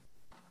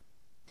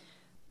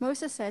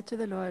Moses said to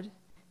the Lord,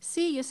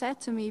 "See, you said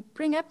to me,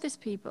 'Bring up this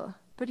people,'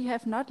 but you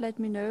have not let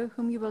me know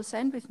whom you will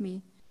send with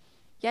me.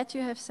 Yet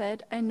you have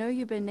said, 'I know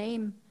you by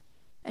name,'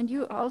 and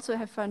you also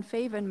have found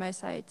favor in my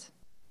sight.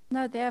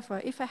 Now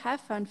therefore, if I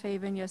have found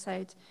favor in your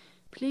sight,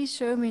 please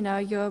show me now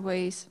your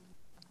ways,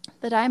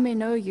 that I may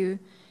know you,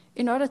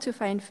 in order to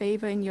find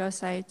favor in your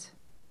sight.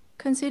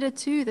 Consider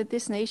too that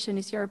this nation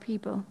is your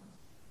people."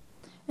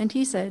 And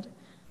he said,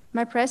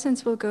 "My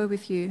presence will go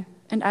with you,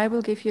 and I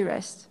will give you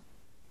rest."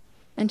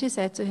 And he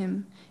said to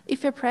him,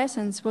 "If your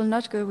presence will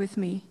not go with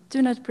me,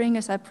 do not bring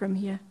us up from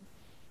here.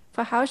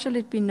 For how shall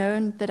it be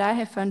known that I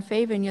have found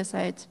favor in your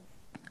sight,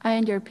 I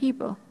and your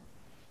people?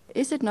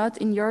 Is it not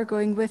in your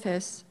going with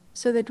us,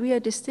 so that we are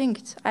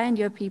distinct, I and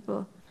your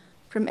people,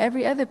 from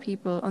every other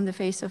people on the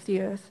face of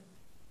the earth?"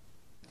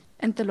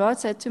 And the Lord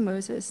said to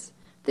Moses,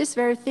 "This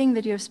very thing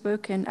that you have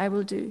spoken I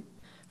will do,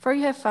 for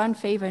you have found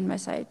favor in my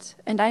sight,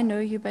 and I know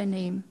you by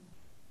name."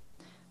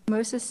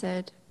 Moses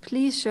said,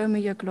 "Please show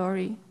me your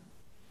glory."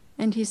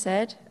 And he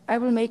said, "I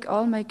will make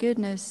all my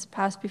goodness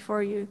pass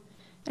before you,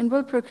 and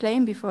will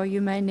proclaim before you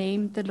my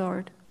name, the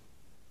Lord.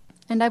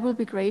 And I will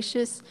be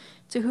gracious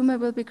to whom I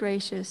will be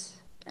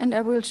gracious, and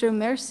I will show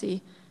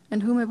mercy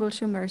on whom I will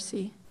show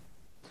mercy."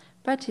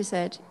 But he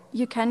said,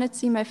 "You cannot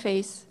see my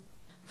face,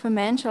 for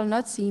man shall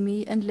not see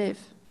me and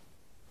live."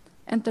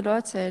 And the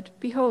Lord said,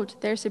 "Behold,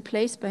 there is a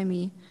place by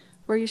me,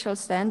 where you shall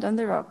stand on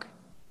the rock.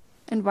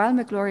 And while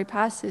my glory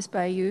passes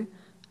by,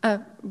 I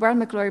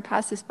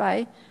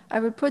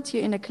will put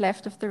you in a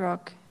cleft of the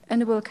rock,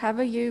 and I will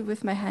cover you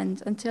with my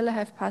hand until I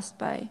have passed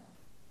by.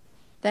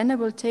 Then I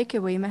will take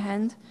away my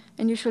hand,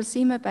 and you shall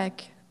see my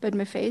back, but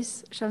my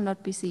face shall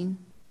not be seen."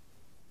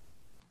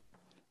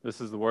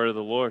 This is the word of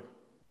the Lord.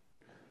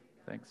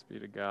 Thanks be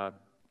to God.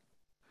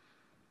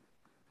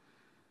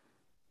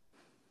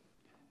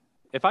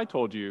 If I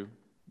told you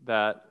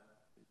that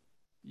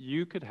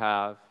you could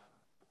have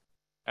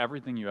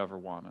everything you ever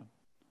wanted,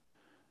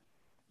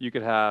 you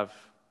could have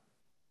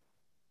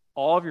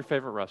all of your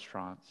favorite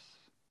restaurants,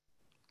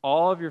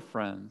 all of your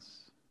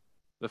friends,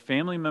 the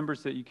family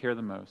members that you care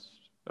the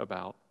most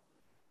about,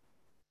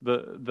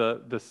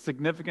 the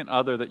significant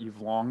other that you've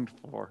longed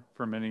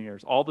for many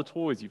years, all the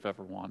toys you've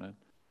ever wanted,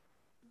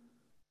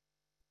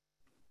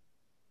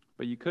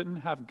 but you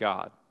couldn't have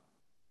God,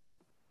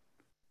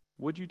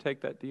 would you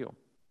take that deal?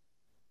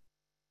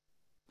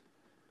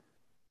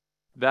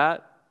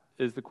 That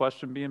is the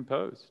question being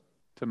posed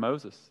to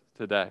Moses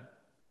today.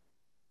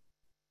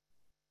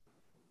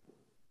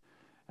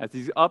 As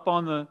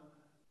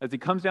he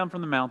comes down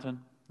from the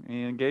mountain, and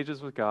he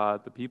engages with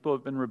God, the people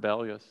have been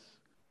rebellious,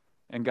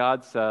 and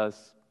God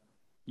says,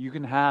 "You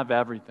can have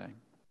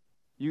everything.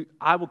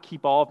 I will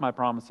keep all of my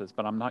promises,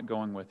 but I'm not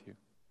going with you."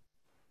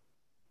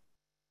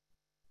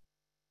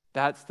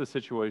 That's the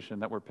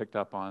situation that we're picked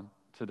up on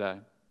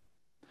today.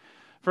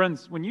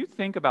 Friends, when you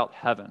think about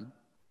heaven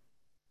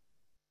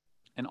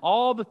and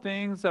all the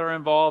things that are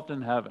involved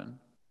in heaven,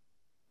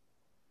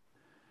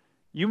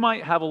 you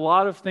might have a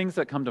lot of things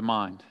that come to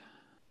mind.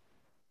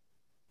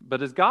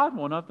 But is God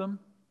one of them?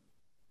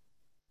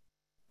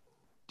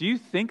 Do you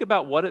think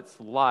about what it's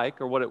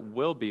like or what it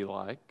will be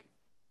like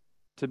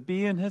to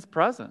be in His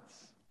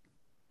presence,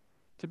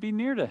 to be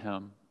near to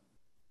Him?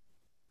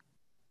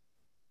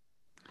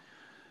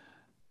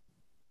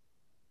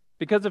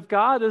 Because if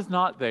God is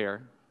not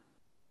there,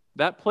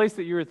 that place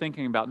that you were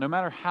thinking about, no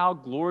matter how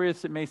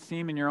glorious it may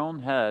seem in your own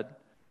head,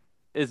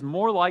 is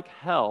more like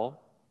hell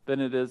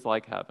than it is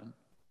like heaven.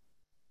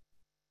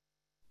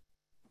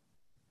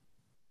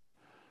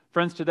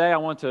 Friends, today I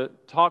want to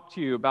talk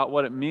to you about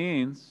what it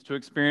means to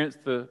experience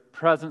the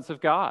presence of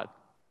God,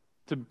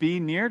 to be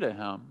near to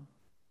Him,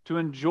 to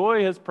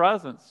enjoy His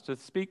presence, to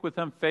speak with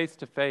Him face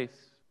to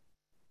face.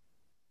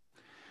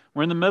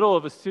 We're in the middle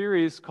of a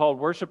series called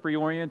Worship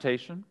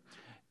Reorientation,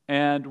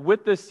 and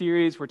with this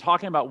series, we're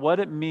talking about what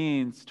it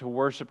means to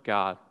worship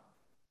God.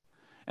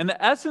 And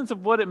the essence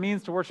of what it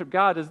means to worship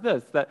God is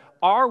this, that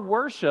our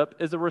worship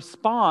is a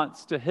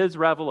response to His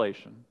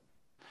revelation.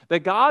 That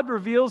God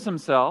reveals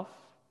Himself,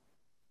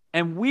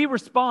 and we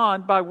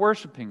respond by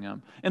worshiping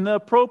Him in the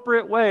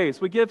appropriate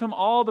ways. We give Him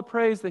all the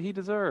praise that He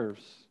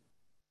deserves.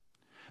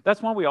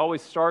 That's why we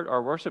always start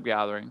our worship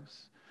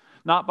gatherings,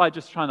 not by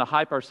just trying to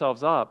hype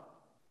ourselves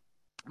up,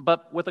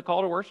 but with a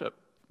call to worship.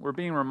 We're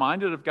being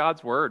reminded of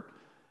God's Word.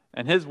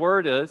 And His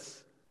Word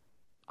is,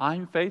 "I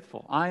am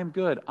faithful, I am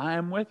good, I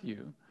am with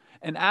you."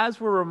 And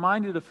as we're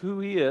reminded of who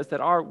He is, that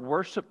our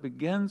worship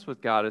begins with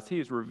God, as He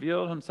has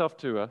revealed Himself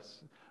to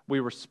us, we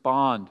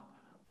respond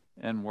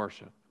in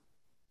worship.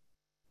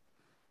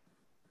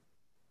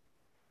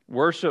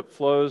 Worship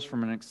flows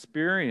from an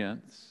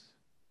experience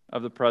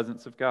of the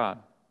presence of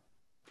God.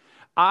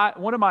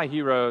 One of my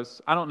heroes,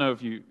 I don't know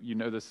if you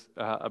know this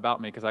about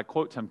me, because I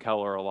quote Tim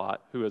Keller a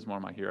lot, who is one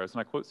of my heroes,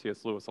 and I quote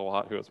C.S. Lewis a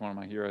lot, who is one of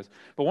my heroes.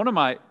 But one of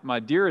my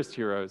dearest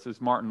heroes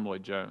is Martin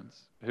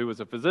Lloyd-Jones, who was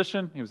a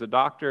physician, he was a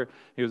doctor,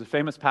 he was a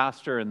famous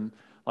pastor in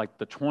like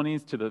the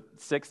 20s to the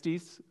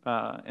 60s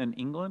in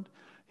England.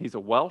 He's a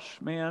Welsh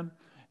man,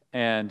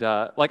 and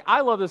I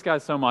love this guy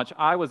so much.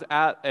 I was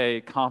at a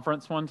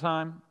conference one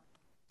time,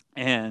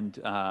 and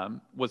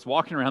was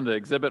walking around the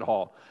exhibit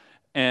hall,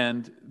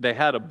 and they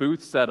had a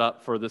booth set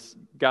up for this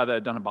guy that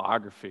had done a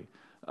biography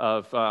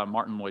of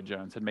Martin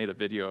Lloyd-Jones, had made a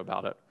video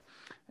about it.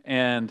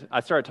 And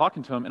I started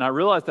talking to him, and I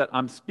realized that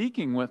I'm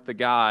speaking with the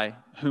guy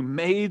who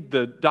made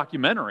the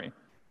documentary.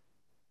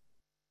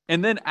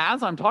 And then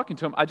as I'm talking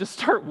to him, I just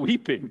start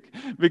weeping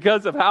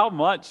because of how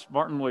much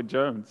Martin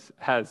Lloyd-Jones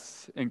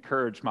has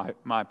encouraged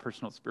my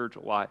personal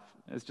spiritual life.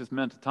 It's just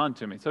meant a ton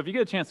to me. So if you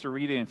get a chance to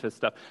read any of his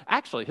stuff,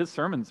 actually his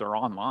sermons are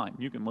online.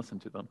 You can listen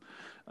to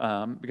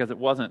them because it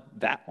wasn't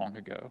that long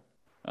ago.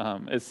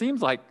 It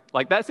seems like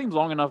that seems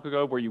long enough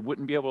ago where you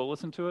wouldn't be able to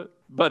listen to it,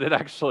 but it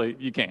actually,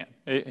 you can.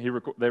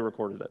 They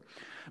recorded it.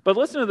 But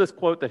listen to this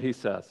quote that he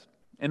says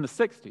in the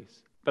 60s,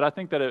 but I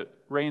think that it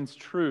reigns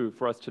true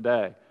for us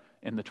today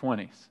in the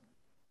 20s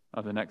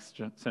of the next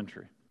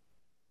century.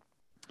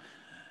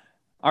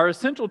 Our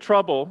essential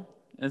trouble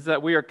is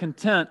that we are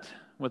content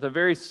with a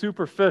very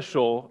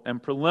superficial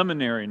and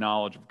preliminary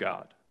knowledge of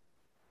God,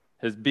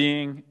 His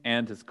being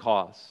and His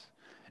cause.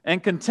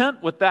 And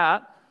content with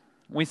that,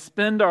 we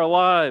spend our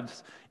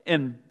lives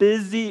in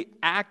busy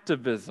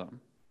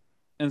activism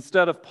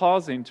instead of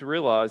pausing to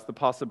realize the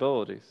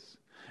possibilities.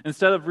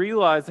 Instead of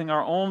realizing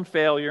our own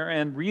failure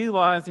and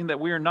realizing that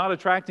we are not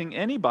attracting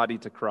anybody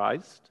to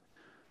Christ,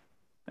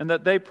 and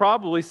that they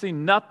probably see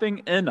nothing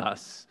in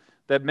us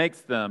that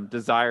makes them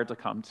desire to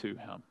come to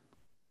Him.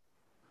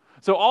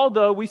 So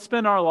although we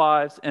spend our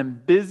lives in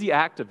busy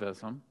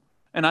activism,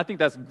 and I think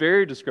that's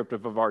very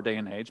descriptive of our day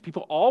and age,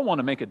 people all want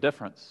to make a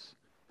difference.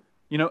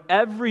 You know,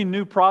 every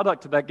new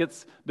product that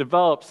gets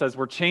developed says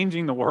we're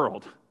changing the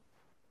world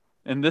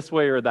in this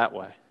way or that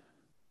way.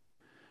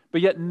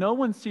 But yet no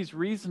one sees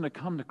reason to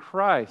come to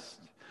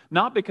Christ,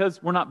 not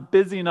because we're not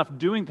busy enough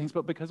doing things,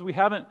 but because we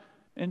haven't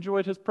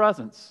enjoyed His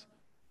presence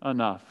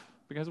enough,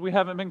 because we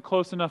haven't been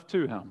close enough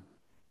to Him.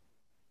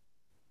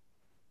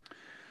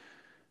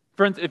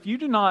 Friends, if you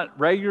do not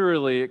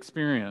regularly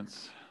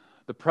experience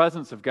the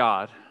presence of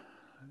God,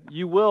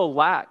 you will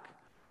lack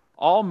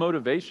all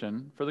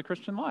motivation for the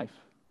Christian life.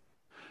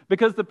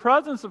 Because the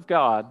presence of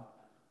God,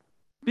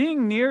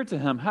 being near to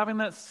Him, having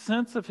that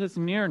sense of His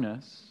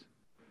nearness,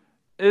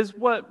 is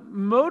what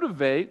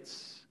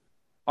motivates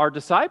our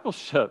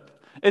discipleship.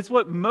 It's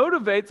what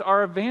motivates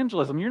our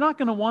evangelism. You're not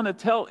going to want to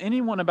tell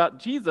anyone about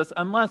Jesus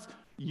unless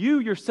you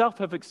yourself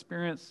have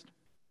experienced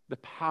the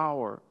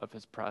power of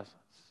His presence.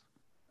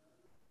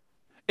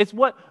 It's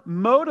what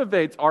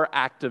motivates our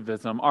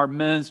activism, our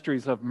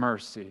ministries of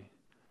mercy.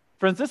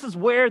 Friends, this is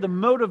where the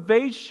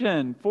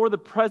motivation for the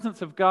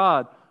presence of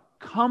God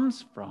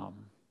comes from.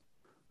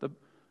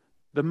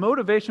 The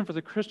motivation for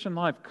the Christian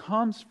life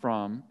comes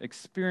from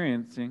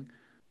experiencing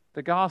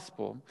the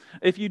gospel.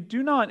 If you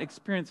do not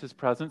experience His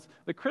presence,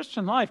 the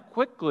Christian life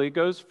quickly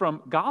goes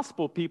from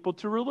gospel people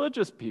to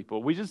religious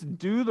people. We just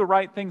do the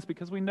right things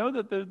because we know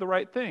that they're the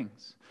right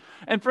things.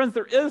 And friends,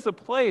 there is a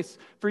place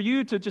for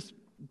you to just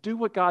do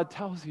what God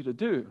tells you to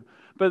do.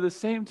 But at the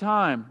same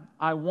time,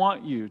 I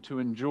want you to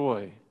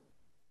enjoy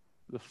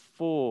the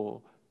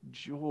full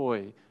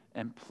joy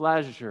and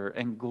pleasure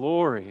and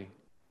glory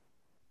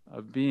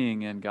of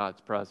being in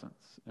God's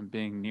presence and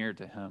being near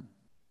to Him.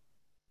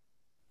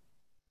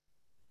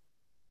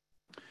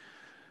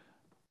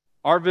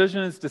 Our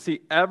vision is to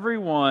see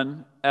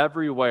everyone,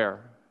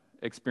 everywhere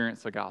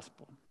experience the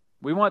gospel.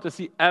 We want to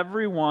see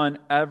everyone,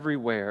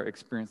 everywhere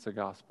experience the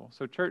gospel.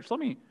 So church, let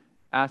me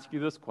ask you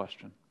this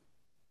question.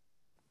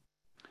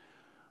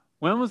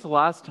 When was the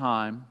last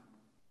time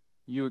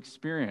you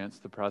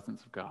experienced the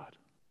presence of God?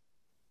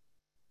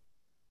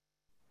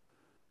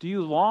 Do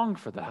you long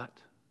for that?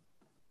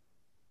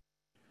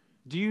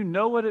 Do you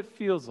know what it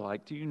feels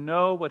like? Do you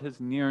know what His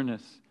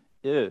nearness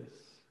is?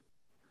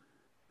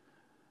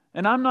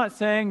 And I'm not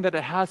saying that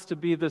it has to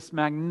be this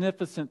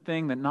magnificent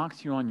thing that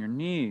knocks you on your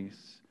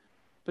knees,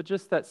 but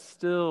just that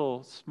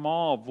still,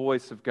 small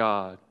voice of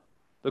God,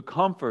 the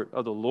comfort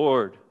of the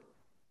Lord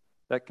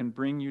that can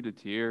bring you to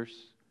tears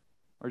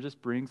or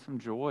just bring some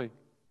joy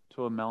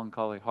to a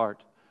melancholy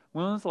heart.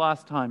 When was the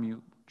last time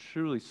you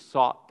truly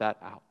sought that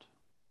out?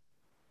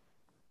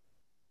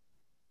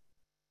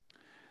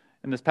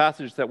 In this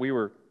passage that we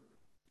were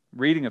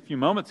reading a few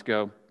moments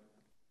ago,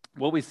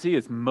 what we see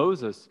is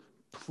Moses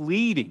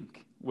pleading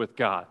with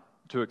God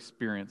to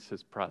experience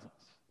His presence.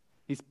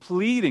 He's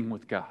pleading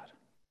with God.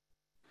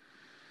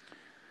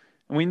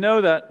 And we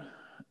know that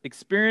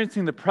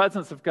experiencing the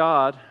presence of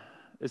God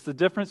is the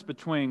difference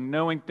between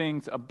knowing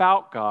things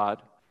about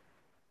God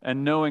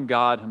and knowing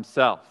God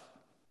Himself.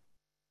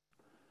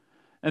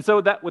 And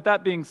so with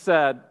that being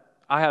said,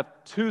 I have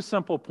two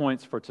simple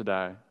points for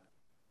today.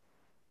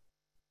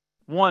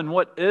 One,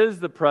 what is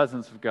the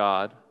presence of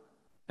God?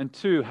 And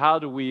two, how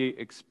do we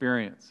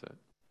experience it?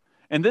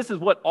 And this is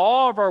what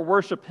all of our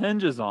worship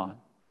hinges on.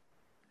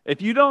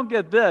 If you don't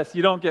get this,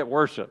 you don't get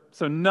worship.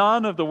 So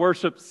none of the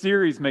worship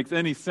series makes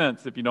any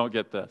sense if you don't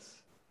get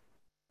this.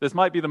 This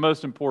might be the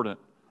most important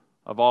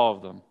of all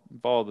of them,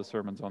 of all of the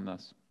sermons on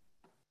this.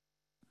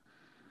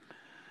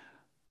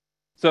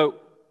 So,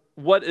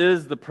 what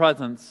is the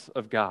presence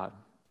of God?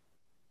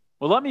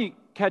 Well, let me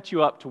catch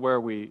you up to where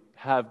we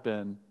have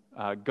been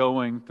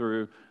going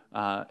through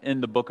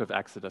in the book of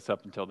Exodus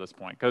up until this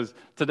point. Because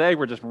today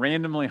we're just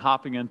randomly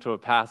hopping into a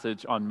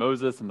passage on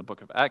Moses in the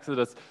book of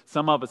Exodus.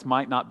 Some of us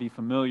might not be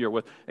familiar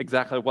with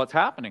exactly what's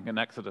happening in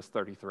Exodus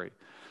 33.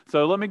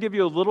 So let me give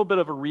you a little bit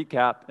of a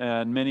recap,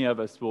 and many of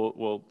us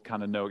will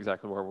kind of know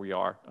exactly where we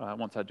are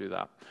once I do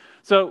that.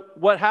 So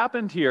what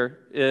happened here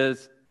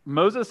is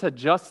Moses had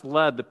just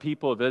led the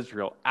people of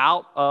Israel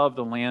out of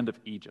the land of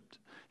Egypt.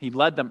 He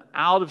led them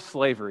out of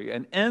slavery.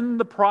 And in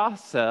the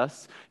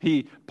process,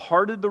 he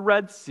parted the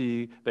Red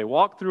Sea. They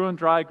walked through on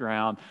dry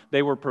ground.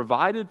 They were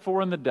provided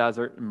for in the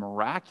desert in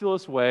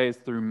miraculous ways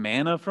through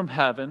manna from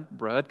heaven,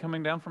 bread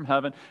coming down from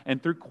heaven,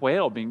 and through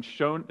quail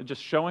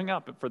just showing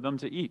up for them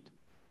to eat.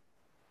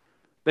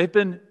 They've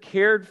been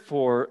cared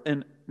for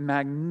in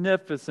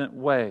magnificent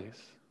ways.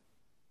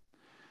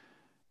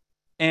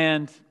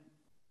 And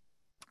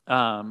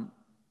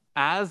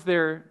as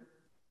they're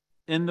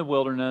in the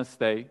wilderness,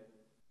 they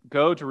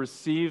go to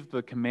receive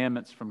the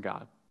commandments from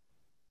God.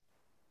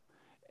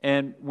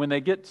 And when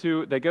they go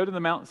to the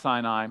Mount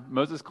Sinai,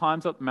 Moses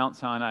climbs up Mount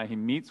Sinai. He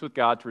meets with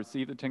God to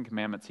receive the Ten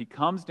Commandments. He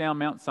comes down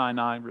Mount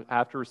Sinai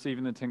after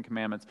receiving the Ten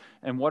Commandments.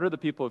 And what are the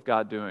people of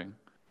God doing?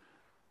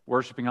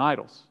 Worshiping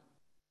idols.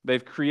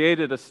 They've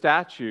created a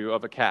statue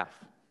of a calf.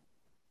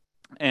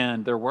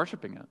 And they're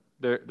worshiping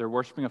it. They're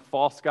worshiping a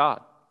false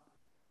god.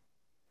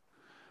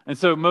 And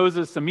so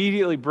Moses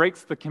immediately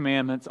breaks the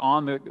commandments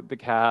on the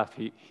calf.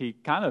 He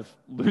kind of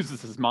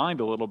loses his mind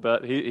a little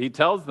bit. He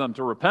tells them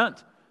to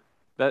repent,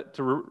 that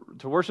to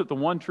worship the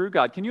one true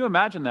God. Can you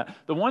imagine that?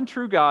 The one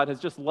true God has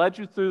just led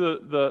you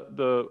through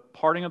the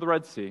parting of the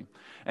Red Sea,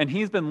 and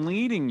he's been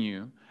leading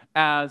you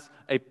as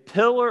a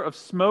pillar of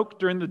smoke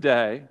during the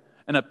day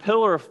and a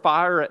pillar of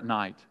fire at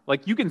night.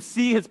 Like you can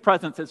see his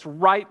presence. It's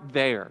right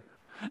there.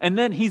 And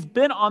then he's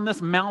been on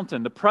this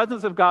mountain. The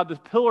presence of God, this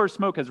pillar of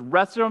smoke has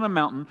rested on a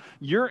mountain.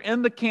 You're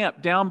in the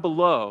camp down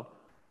below,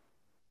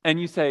 and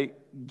you say,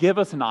 give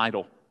us an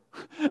idol.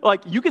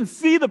 Like you can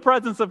see the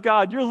presence of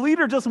God. Your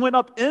leader just went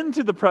up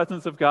into the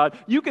presence of God.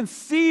 You can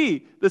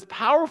see this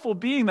powerful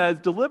being that has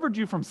delivered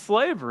you from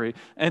slavery,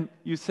 and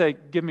you say,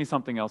 give me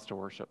something else to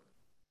worship.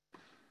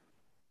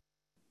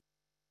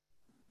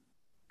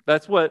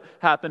 That's what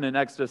happened in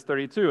Exodus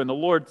 32. And the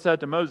Lord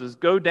said to Moses,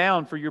 go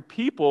down, for your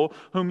people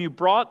whom you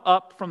brought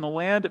up from the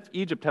land of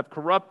Egypt have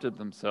corrupted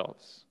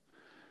themselves.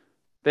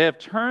 They have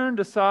turned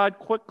aside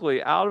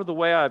quickly out of the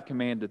way I have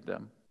commanded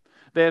them.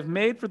 They have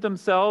made for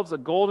themselves a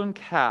golden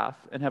calf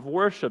and have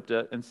worshipped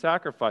it and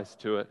sacrificed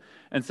to it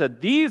and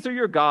said, these are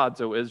your gods,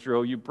 O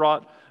Israel,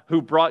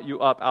 who brought you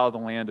up out of the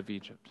land of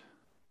Egypt.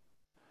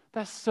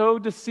 That's so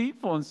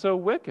deceitful and so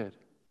wicked.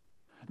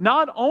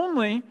 Not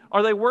only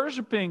are they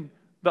worshiping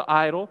the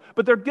idol,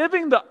 but they're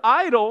giving the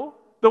idol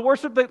the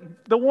worship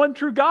that the one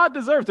true God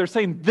deserves. They're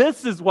saying,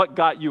 this is what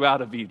got you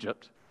out of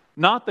Egypt,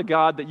 not the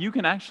God that you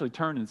can actually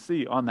turn and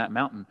see on that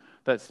mountain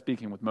that's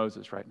speaking with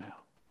Moses right now.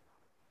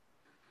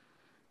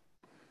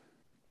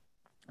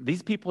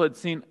 These people had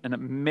seen an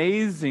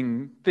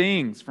amazing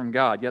things from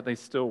God, yet they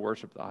still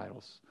worship the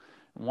idols.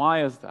 And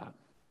why is that?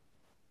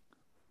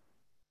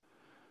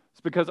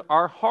 It's because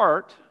our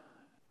heart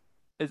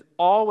is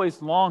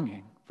always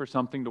longing for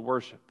something to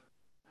worship.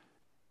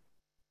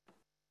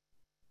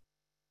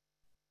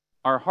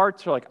 Our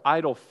hearts are like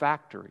idol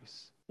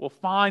factories. We'll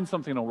find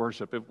something to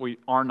worship if we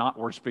are not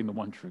worshiping the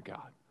one true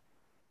God.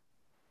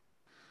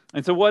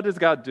 And so what does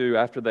God do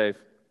after they've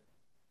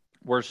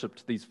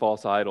worshiped these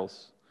false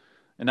idols?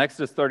 In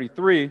Exodus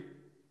 33,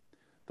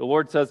 the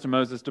Lord says to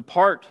Moses,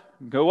 depart,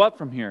 go up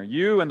from here,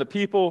 you and the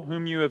people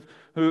whom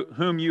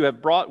you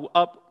have brought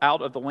up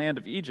out of the land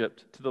of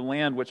Egypt to the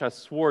land which I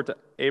swore to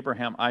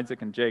Abraham,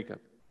 Isaac, and Jacob,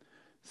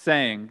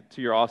 saying,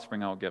 to your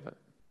offspring I will give it.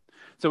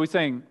 So he's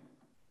saying,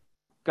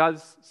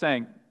 God's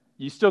saying,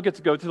 you still get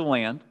to go to the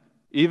land.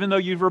 Even though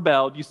you've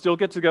rebelled, you still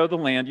get to go to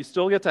the land. You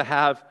still get to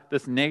have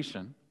this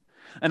nation.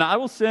 And I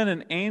will send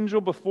an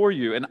angel before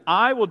you, and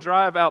I will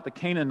drive out the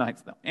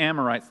Canaanites, the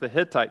Amorites, the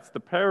Hittites, the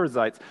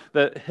Perizzites,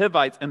 the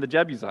Hivites, and the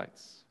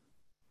Jebusites.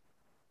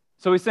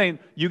 So he's saying,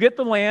 you get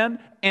the land,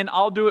 and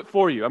I'll do it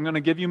for you. I'm going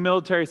to give you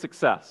military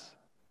success.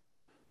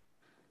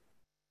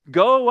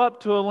 Go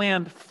up to a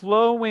land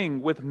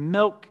flowing with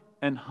milk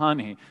and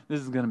honey. This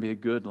is going to be a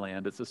good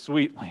land. It's a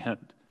sweet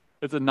land.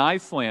 It's a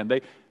nice land.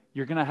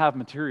 You're going to have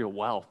material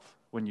wealth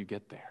when you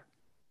get there.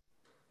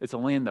 It's a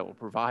land that will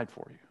provide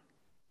for you.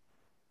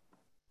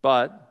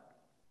 But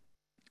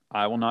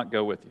I will not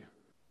go with you,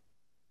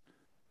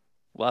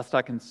 lest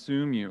I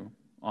consume you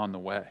on the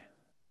way,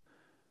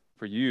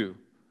 for you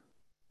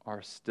are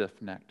a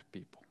stiff-necked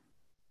people.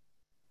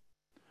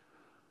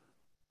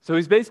 So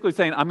he's basically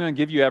saying, I'm going to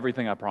give you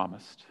everything I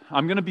promised.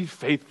 I'm going to be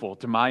faithful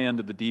to my end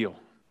of the deal,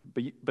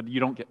 but you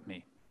don't get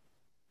me.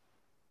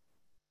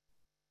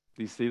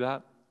 Do you see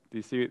that? Do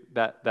you see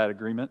that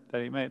agreement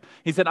that he made?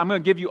 He said, I'm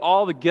going to give you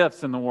all the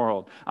gifts in the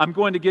world. I'm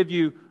going to give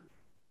you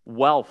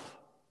wealth,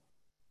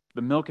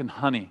 the milk and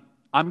honey.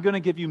 I'm going to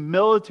give you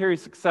military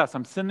success.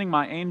 I'm sending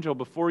my angel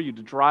before you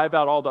to drive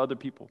out all the other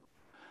people.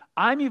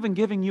 I'm even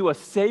giving you a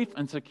safe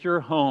and secure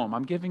home.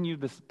 I'm giving you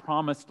this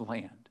promised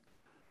land,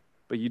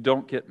 but you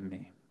don't get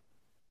me.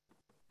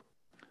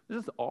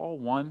 This is all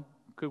one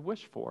could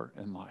wish for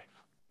in life.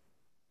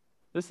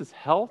 This is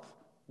health,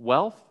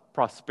 wealth,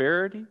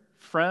 prosperity,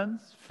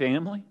 friends,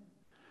 family,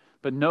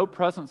 but no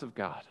presence of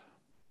God.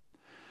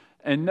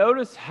 And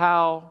notice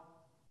how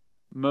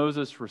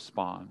Moses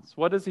responds.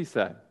 What does he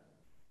say?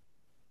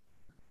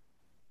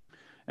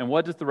 And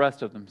what does the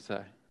rest of them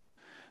say?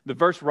 The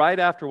verse right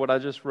after what I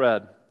just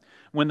read.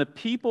 When the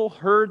people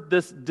heard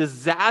this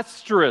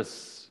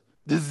disastrous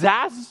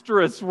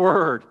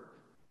word,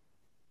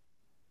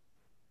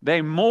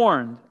 they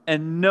mourned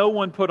and no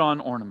one put on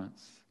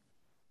ornaments.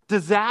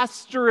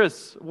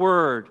 Disastrous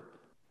word.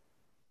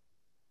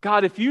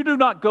 God, if you do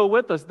not go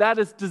with us, that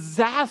is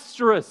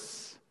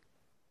disastrous.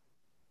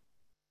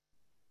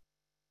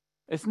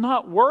 It's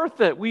not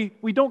worth it. We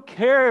don't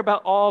care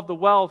about all of the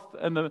wealth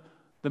and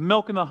the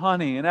milk and the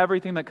honey and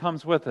everything that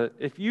comes with it.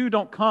 If you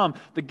don't come,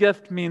 the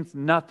gift means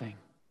nothing.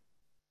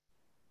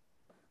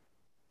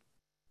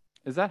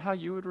 Is that how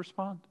you would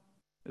respond?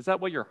 Is that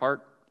what your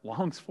heart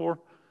longs for?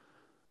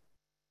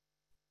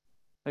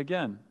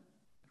 Again,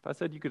 if I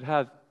said you could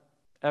have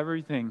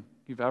everything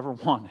you've ever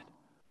wanted,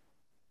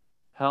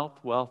 health,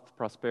 wealth,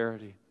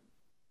 prosperity,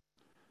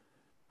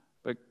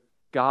 but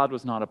God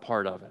was not a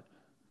part of it,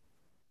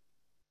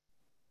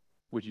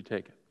 would you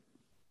take it?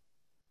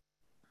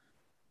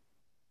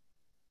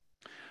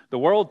 The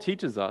world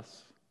teaches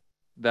us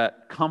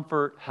that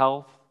comfort,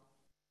 health,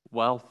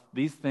 wealth,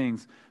 these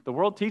things, the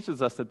world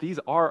teaches us that these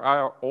are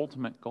our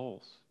ultimate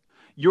goals.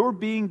 You're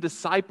being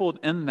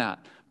discipled in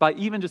that by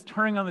even just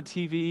turning on the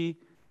TV,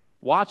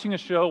 watching a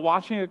show,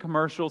 watching a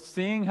commercial,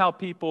 seeing how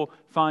people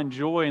find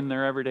joy in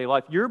their everyday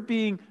life. You're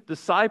being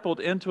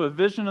discipled into a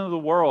vision of the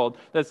world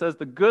that says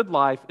the good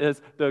life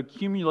is the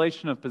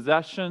accumulation of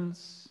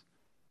possessions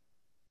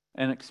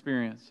and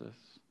experiences.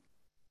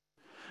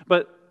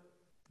 But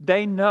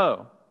they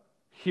know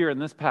here in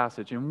this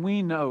passage, and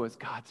we know as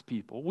God's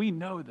people, we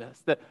know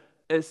this, that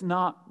it's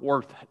not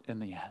worth it in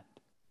the end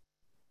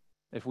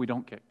if we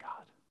don't get God.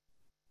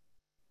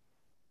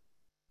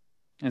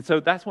 And so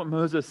that's what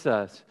Moses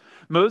says.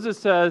 Moses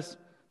says,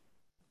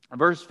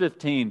 verse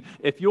 15,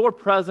 if your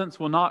presence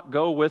will not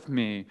go with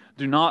me,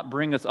 do not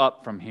bring us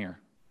up from here.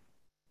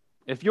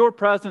 If your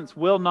presence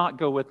will not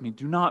go with me,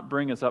 do not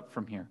bring us up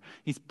from here.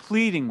 He's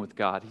pleading with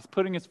God. He's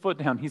putting his foot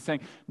down. He's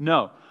saying,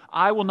 no,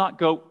 I will not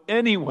go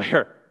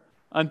anywhere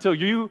until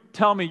you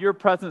tell me your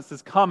presence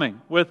is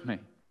coming with me.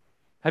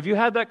 Have you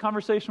had that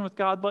conversation with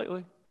God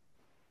lately?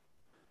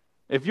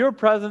 If your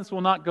presence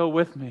will not go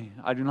with me,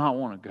 I do not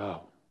want to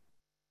go.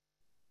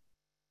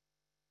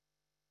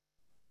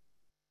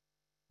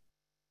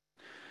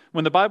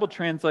 When the Bible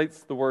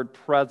translates the word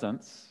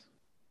presence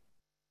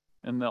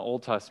in the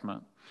Old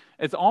Testament,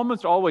 it's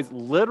almost always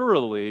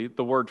literally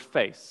the word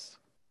face.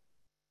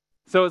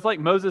 So it's like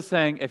Moses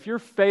saying, if your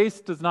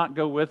face does not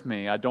go with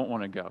me, I don't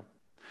want to go.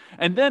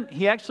 And then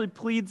he actually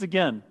pleads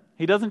again.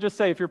 He doesn't just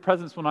say, if your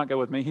presence will not go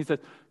with me. He says,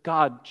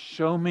 God,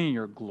 show me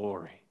your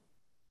glory.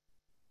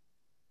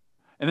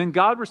 And then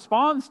God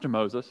responds to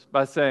Moses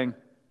by saying,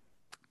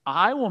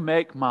 I will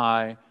make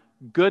my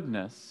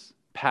goodness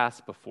pass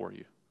before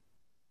you.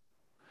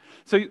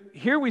 So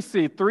here we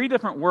see three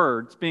different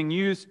words being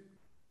used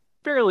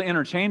fairly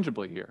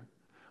interchangeably here.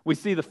 We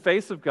see the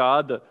face of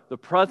God, the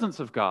presence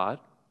of God.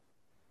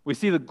 We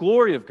see the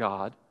glory of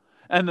God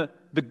and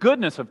the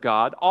goodness of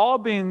God all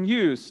being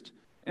used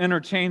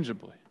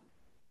interchangeably.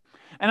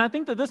 And I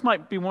think that this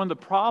might be one of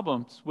the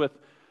problems with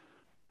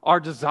our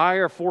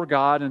desire for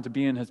God and to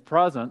be in His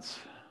presence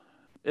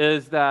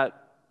is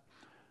that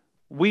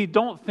we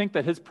don't think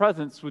that His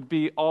presence would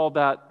be all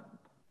that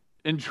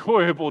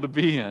enjoyable to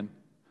be in.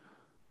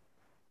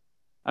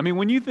 I mean,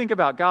 when you think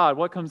about God,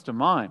 what comes to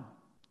mind?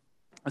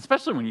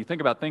 Especially when you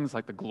think about things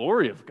like the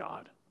glory of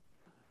God.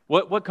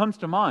 What comes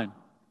to mind?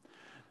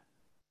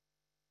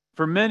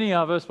 For many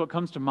of us, what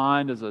comes to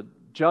mind is a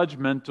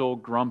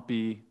judgmental,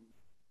 grumpy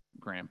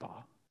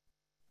grandpa.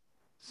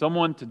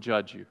 Someone to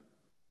judge you,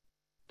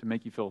 to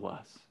make you feel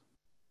less.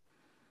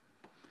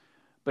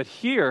 But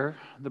here,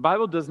 the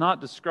Bible does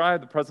not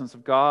describe the presence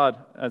of God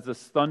as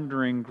this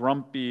thundering,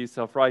 grumpy,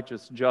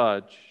 self-righteous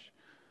judge.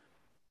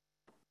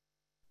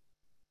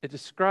 It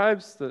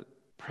describes the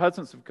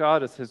presence of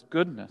God as His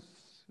goodness.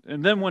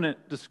 And then when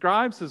it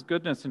describes His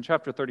goodness in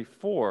chapter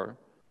 34,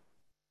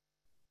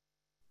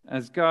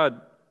 as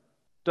God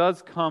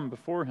does come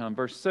before Him,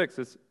 verse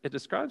 6, it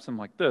describes Him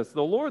like this.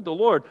 The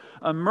Lord,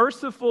 a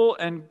merciful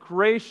and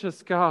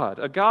gracious God,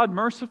 a God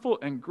merciful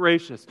and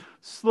gracious,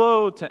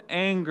 slow to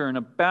anger and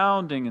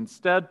abounding in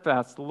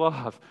steadfast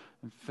love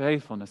and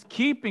faithfulness,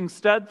 keeping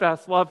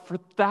steadfast love for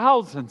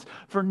thousands,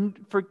 for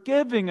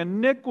forgiving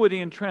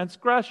iniquity and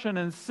transgression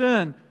and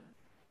sin,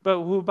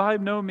 but who by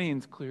no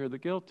means clear the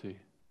guilty.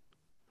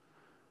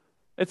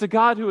 It's a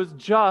God who is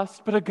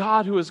just, but a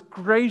God who is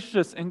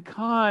gracious and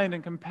kind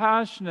and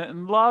compassionate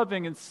and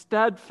loving and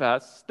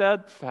steadfast,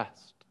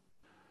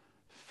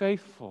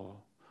 faithful.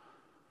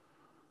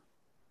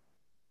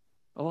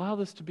 Allow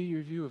this to be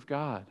your view of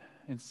God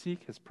and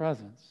seek His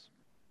presence.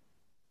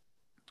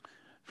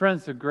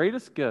 Friends, the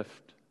greatest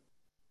gift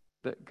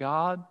that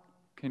God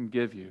can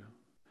give you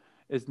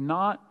is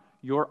not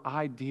your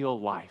ideal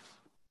life.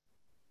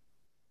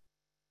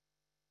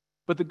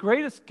 But the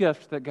greatest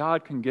gift that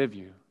God can give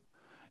you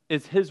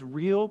is His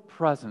real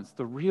presence,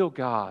 the real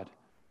God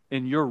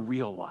in your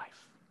real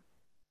life.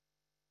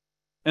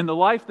 In the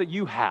life that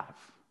you have.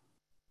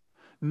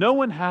 No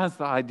one has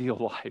the ideal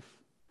life.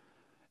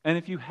 And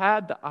if you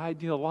had the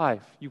ideal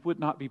life, you would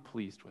not be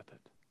pleased with it.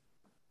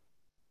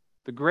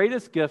 The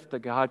greatest gift that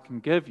God can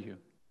give you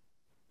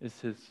is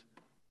His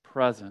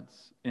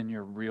presence in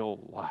your real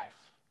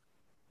life.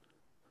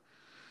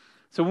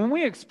 So when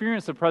we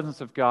experience the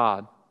presence of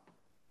God,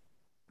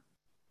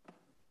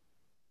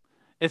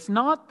 it's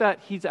not that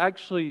He's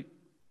actually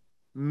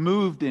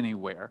moved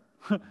anywhere.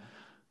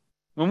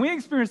 When we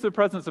experience the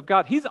presence of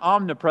God, He's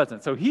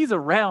omnipresent, so He's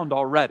around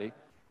already.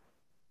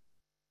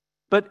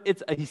 But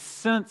it's a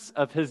sense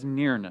of His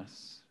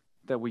nearness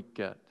that we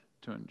get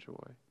to enjoy.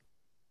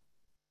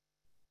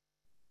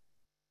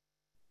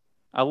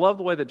 I love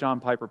the way that John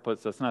Piper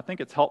puts this, and I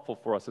think it's helpful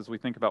for us as we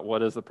think about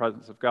what is the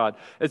presence of God.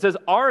 It says,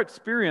 our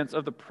experience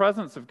of the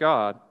presence of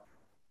God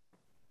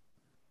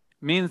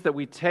means that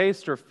we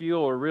taste or feel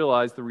or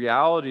realize the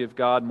reality of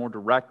God more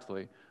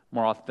directly,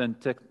 more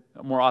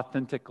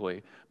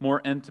authentically,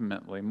 more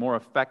intimately, more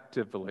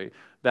effectively.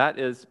 That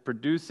is,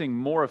 producing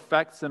more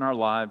effects in our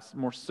lives,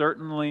 more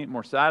certainly,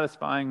 more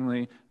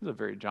satisfyingly. This is a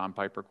very John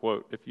Piper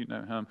quote, if you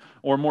know him.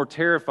 Or more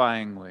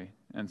terrifyingly,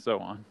 and so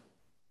on.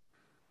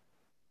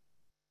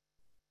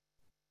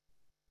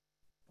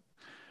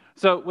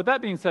 So, with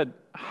that being said,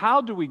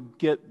 how do we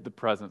get the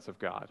presence of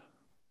God?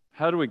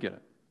 How do we get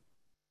it?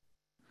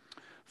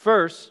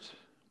 First,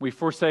 we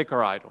forsake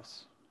our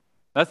idols.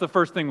 That's the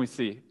first thing we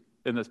see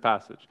in this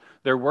passage.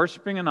 They're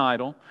worshiping an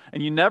idol,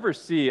 and you never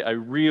see a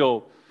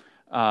real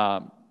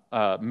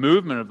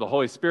movement of the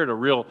Holy Spirit, a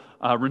real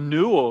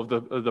renewal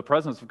of the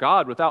presence of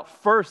God without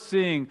first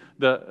seeing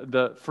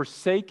the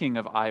forsaking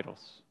of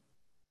idols.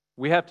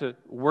 We have to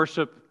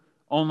worship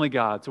only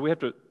God. So we have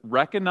to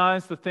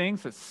recognize the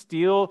things that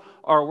steal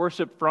our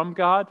worship from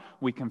God.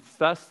 We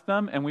confess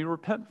them and we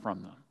repent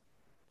from them.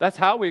 That's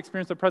how we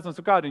experience the presence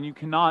of God, and you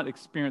cannot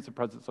experience the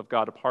presence of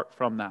God apart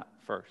from that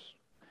first.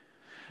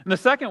 And the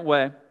second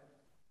way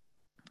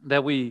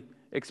that we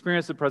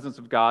experience the presence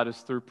of God is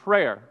through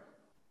prayer.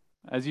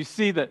 As you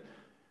see that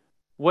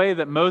way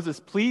that Moses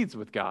pleads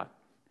with God,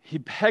 he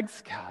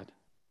begs God.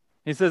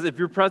 He says, if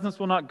your presence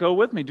will not go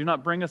with me, do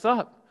not bring us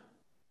up.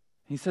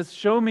 He says,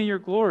 show me your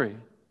glory.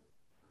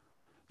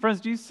 Friends,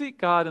 do you seek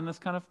God in this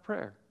kind of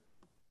prayer?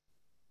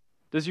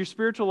 Does your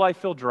spiritual life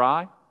feel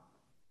dry?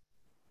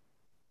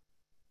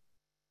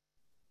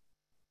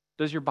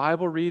 Does your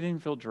Bible reading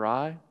feel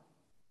dry?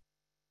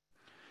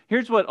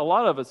 Here's what a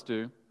lot of us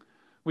do.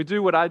 We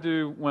do what I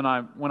do when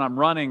I'm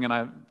running and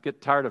I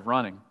get tired of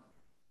running.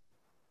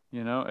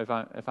 You know, if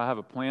I have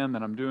a plan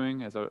that I'm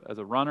doing as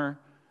a runner,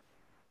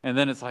 and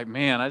then it's like,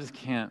 man, I just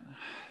can't.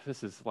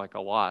 This is like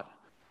a lot.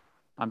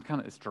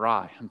 It's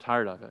dry. I'm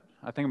tired of it.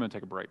 I think I'm going to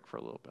take a break for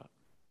a little bit.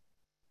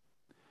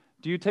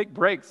 Do you take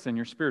breaks in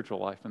your spiritual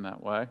life in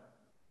that way?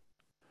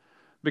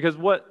 Because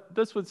what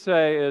this would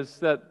say is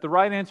that the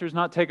right answer is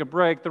not take a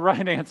break. The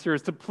right answer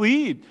is to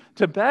plead,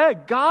 to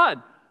beg,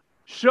 God,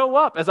 show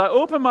up. As I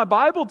open my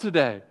Bible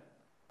today,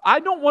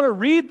 I don't want to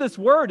read this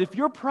word if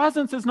your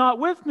presence is not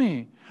with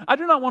me. I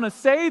do not want to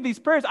say these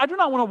prayers. I do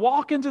not want to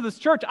walk into this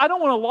church. I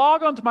don't want to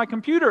log onto my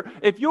computer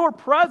if your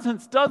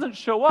presence doesn't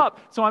show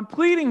up. So I'm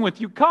pleading with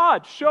you,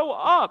 God, show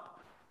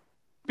up.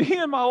 Be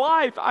in my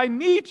life. I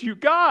need you,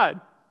 God.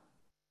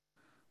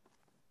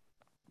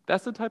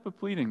 That's the type of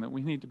pleading that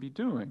we need to be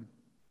doing.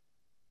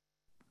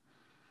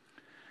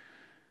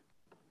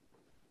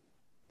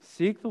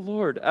 Seek the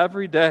Lord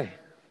every day.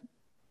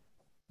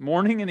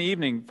 Morning and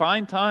evening,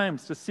 find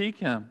times to seek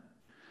Him.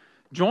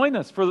 Join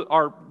us for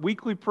our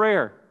weekly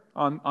prayer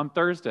on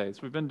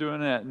Thursdays. We've been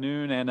doing it at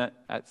noon and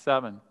at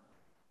 7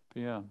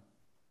 p.m.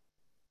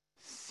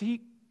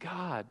 Seek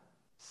God.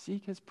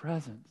 Seek His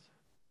presence.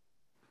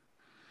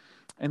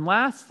 And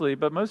lastly,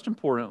 but most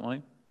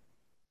importantly,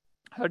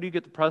 how do you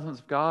get the presence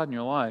of God in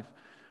your life?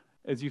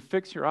 As you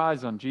fix your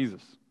eyes on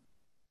Jesus.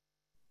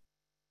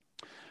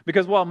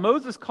 Because while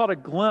Moses caught a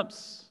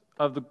glimpse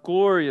of the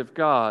glory of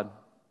God,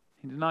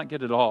 he did not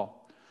get it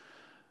all.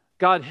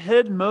 God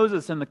hid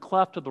Moses in the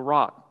cleft of the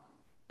rock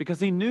because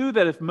He knew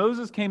that if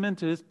Moses came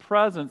into His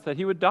presence that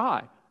he would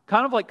die.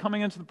 Kind of like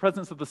coming into the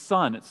presence of the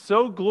sun. It's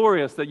so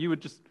glorious that you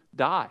would just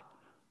die.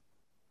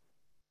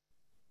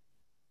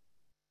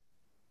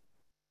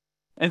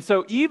 And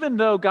so even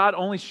though God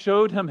only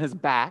showed him His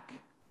back,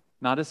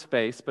 not his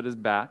face, but his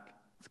back.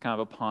 It's kind of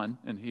a pun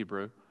in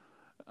Hebrew.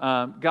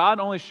 God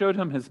only showed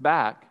him His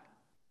back.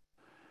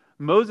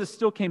 Moses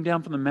still came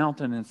down from the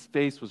mountain and his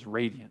face was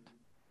radiant.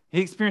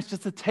 He experienced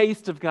just a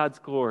taste of God's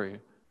glory.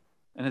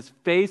 And his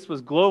face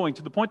was glowing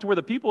to the point to where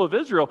the people of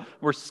Israel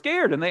were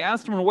scared and they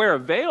asked him to wear a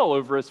veil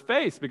over his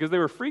face because they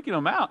were freaking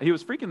him out. He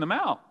was freaking them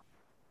out.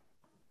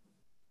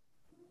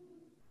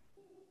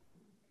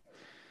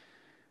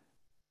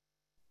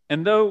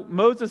 And though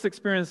Moses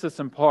experienced this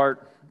in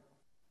part,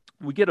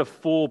 we get a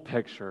full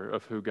picture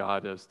of who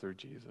God is through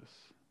Jesus.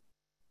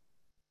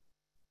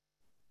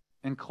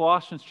 In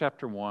Colossians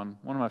chapter 1,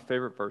 one of my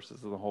favorite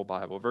verses of the whole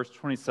Bible, verse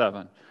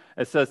 27,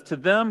 it says, "To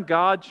them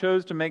God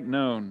chose to make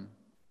known,"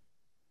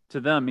 to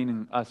them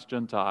meaning us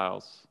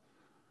Gentiles,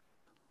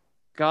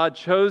 God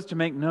chose to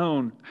make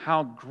known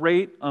how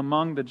great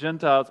among the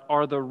Gentiles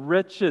are the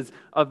riches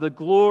of the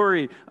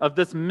glory of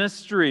this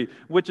mystery,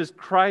 which is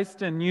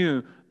Christ in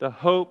you, the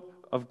hope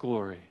of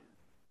glory.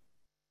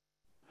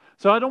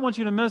 So I don't want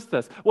you to miss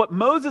this. What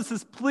Moses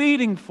is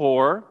pleading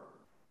for,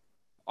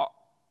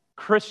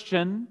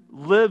 Christian,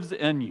 lives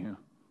in you.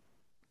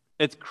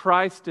 It's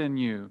Christ in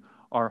you,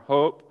 our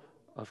hope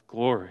of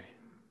glory.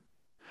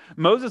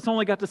 Moses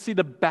only got to see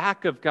the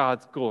back of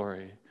God's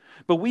glory,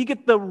 but we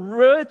get the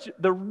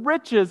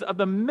riches of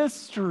the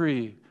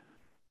mystery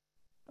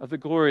of the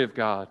glory of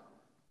God.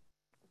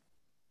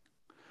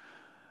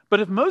 But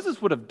if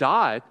Moses would have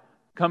died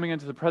coming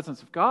into the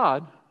presence of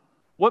God,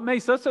 what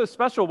makes us so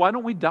special? Why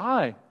don't we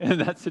die in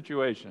that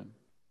situation?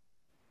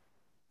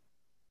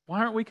 Why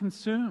aren't we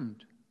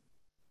consumed?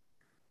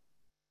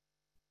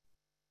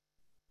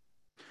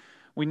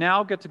 We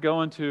now get to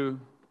go into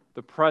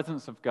the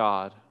presence of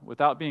God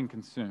without being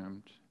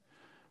consumed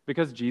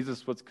because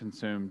Jesus was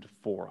consumed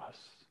for us.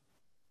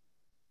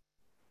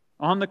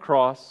 On the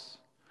cross,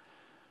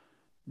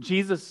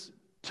 Jesus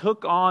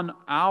took on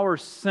our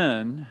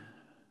sin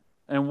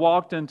and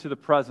walked into the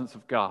presence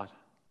of God.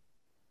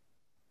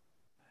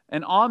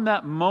 And on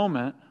that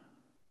moment,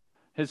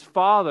 his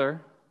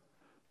Father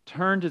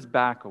turned his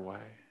back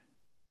away.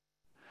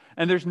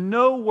 And there's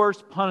no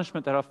worse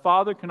punishment that a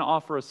father can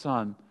offer a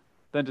son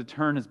than to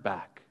turn his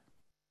back.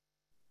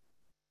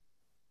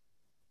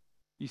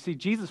 You see,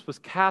 Jesus was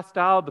cast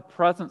out of the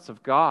presence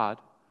of God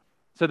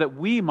so that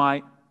we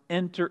might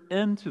enter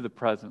into the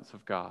presence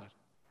of God,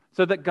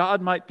 so that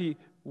God might be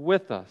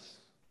with us.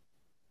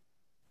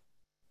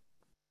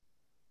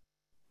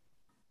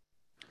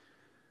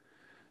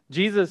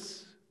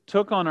 Jesus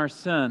took on our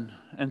sin,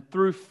 and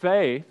through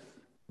faith,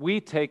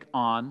 we take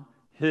on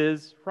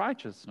his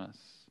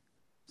righteousness,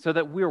 so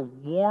that we're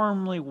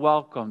warmly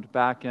welcomed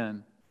back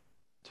in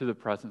to the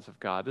presence of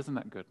God. Isn't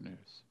that good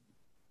news?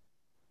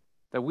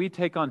 That we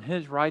take on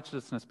his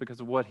righteousness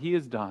because of what he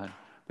has done,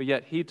 but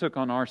yet he took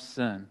on our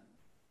sin.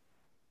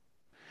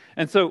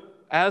 And so,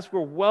 as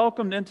we're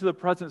welcomed into the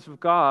presence of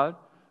God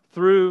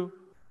through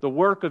the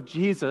work of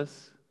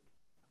Jesus,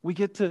 we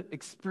get to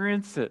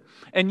experience it.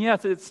 And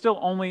yes, it's still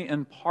only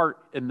in part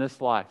in this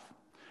life.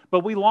 But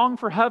we long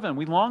for heaven.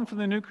 We long for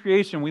the new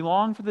creation. We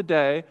long for the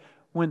day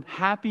when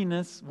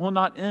happiness will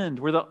not end,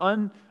 where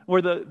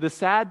the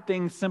sad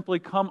things simply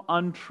come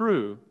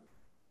untrue.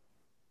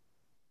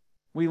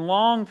 We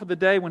long for the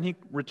day when he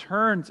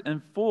returns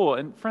in full.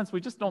 And friends, we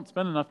just don't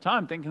spend enough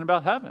time thinking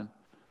about heaven.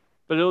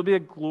 But it'll be a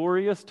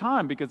glorious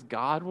time because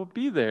God will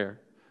be there.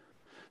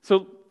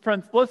 So,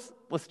 friends,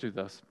 let's do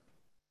this.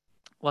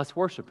 Let's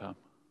worship him.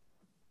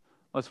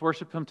 Let's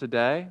worship him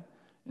today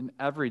and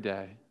every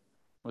day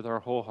with our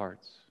whole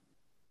hearts.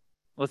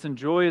 Let's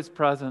enjoy his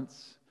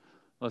presence.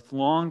 Let's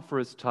long for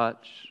his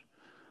touch.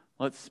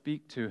 Let's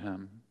speak to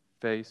him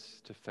face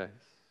to face.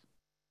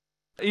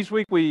 Each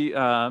week we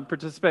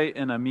participate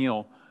in a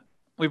meal.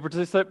 We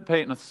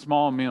participate in a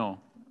small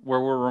meal where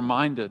we're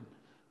reminded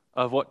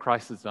of what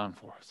Christ has done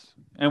for us.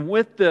 And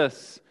with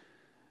this,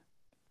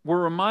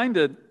 we're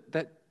reminded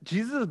that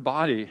Jesus'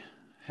 body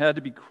had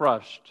to be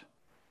crushed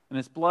and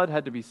his blood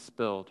had to be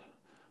spilled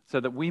so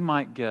that we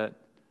might get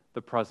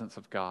the presence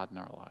of God in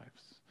our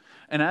lives.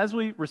 And as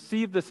we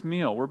receive this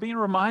meal, we're being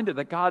reminded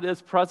that God is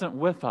present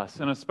with us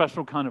in a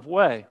special kind of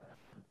way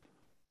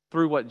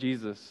through what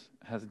Jesus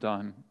has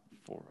done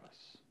for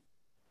us.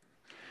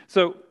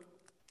 So,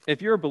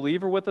 if you're a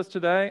believer with us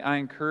today, I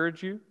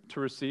encourage you to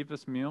receive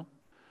this meal.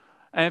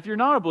 And if you're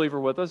not a believer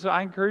with us,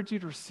 I encourage you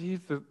to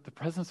receive the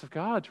presence of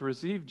God, to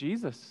receive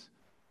Jesus,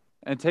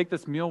 and take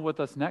this meal with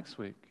us next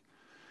week.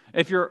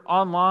 If you're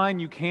online,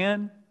 you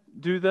can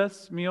do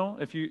this meal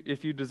if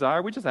you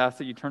desire. We just ask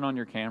that you turn on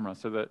your camera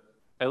so that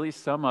at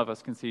least some of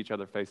us can see each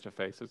other face to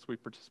face as we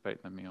participate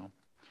in the meal.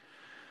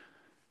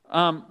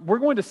 We're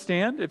going to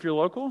stand, if you're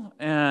local,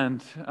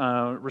 and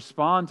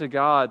respond to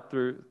God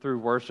through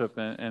worship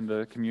and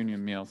the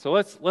communion meal. So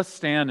let's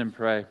stand and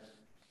pray.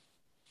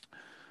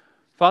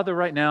 Father,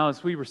 right now,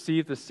 as we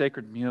receive this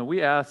sacred meal,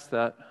 we ask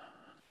that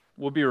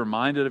we'll be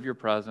reminded of your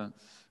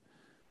presence,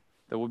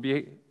 that we'll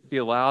be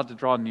allowed to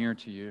draw near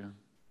to you,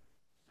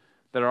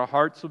 that our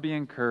hearts will be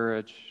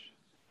encouraged,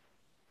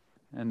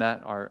 and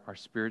that our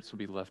spirits will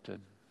be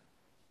lifted.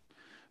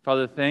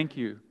 Father, thank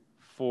you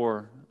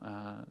for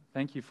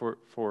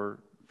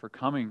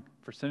coming,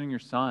 for sending your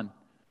Son,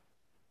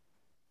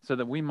 so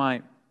that we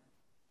might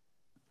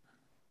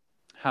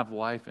have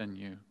life in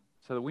you,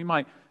 so that we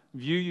might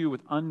view you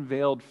with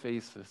unveiled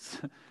faces,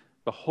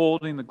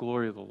 beholding the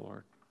glory of the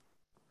Lord.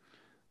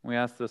 We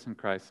ask this in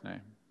Christ's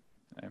name.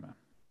 Amen.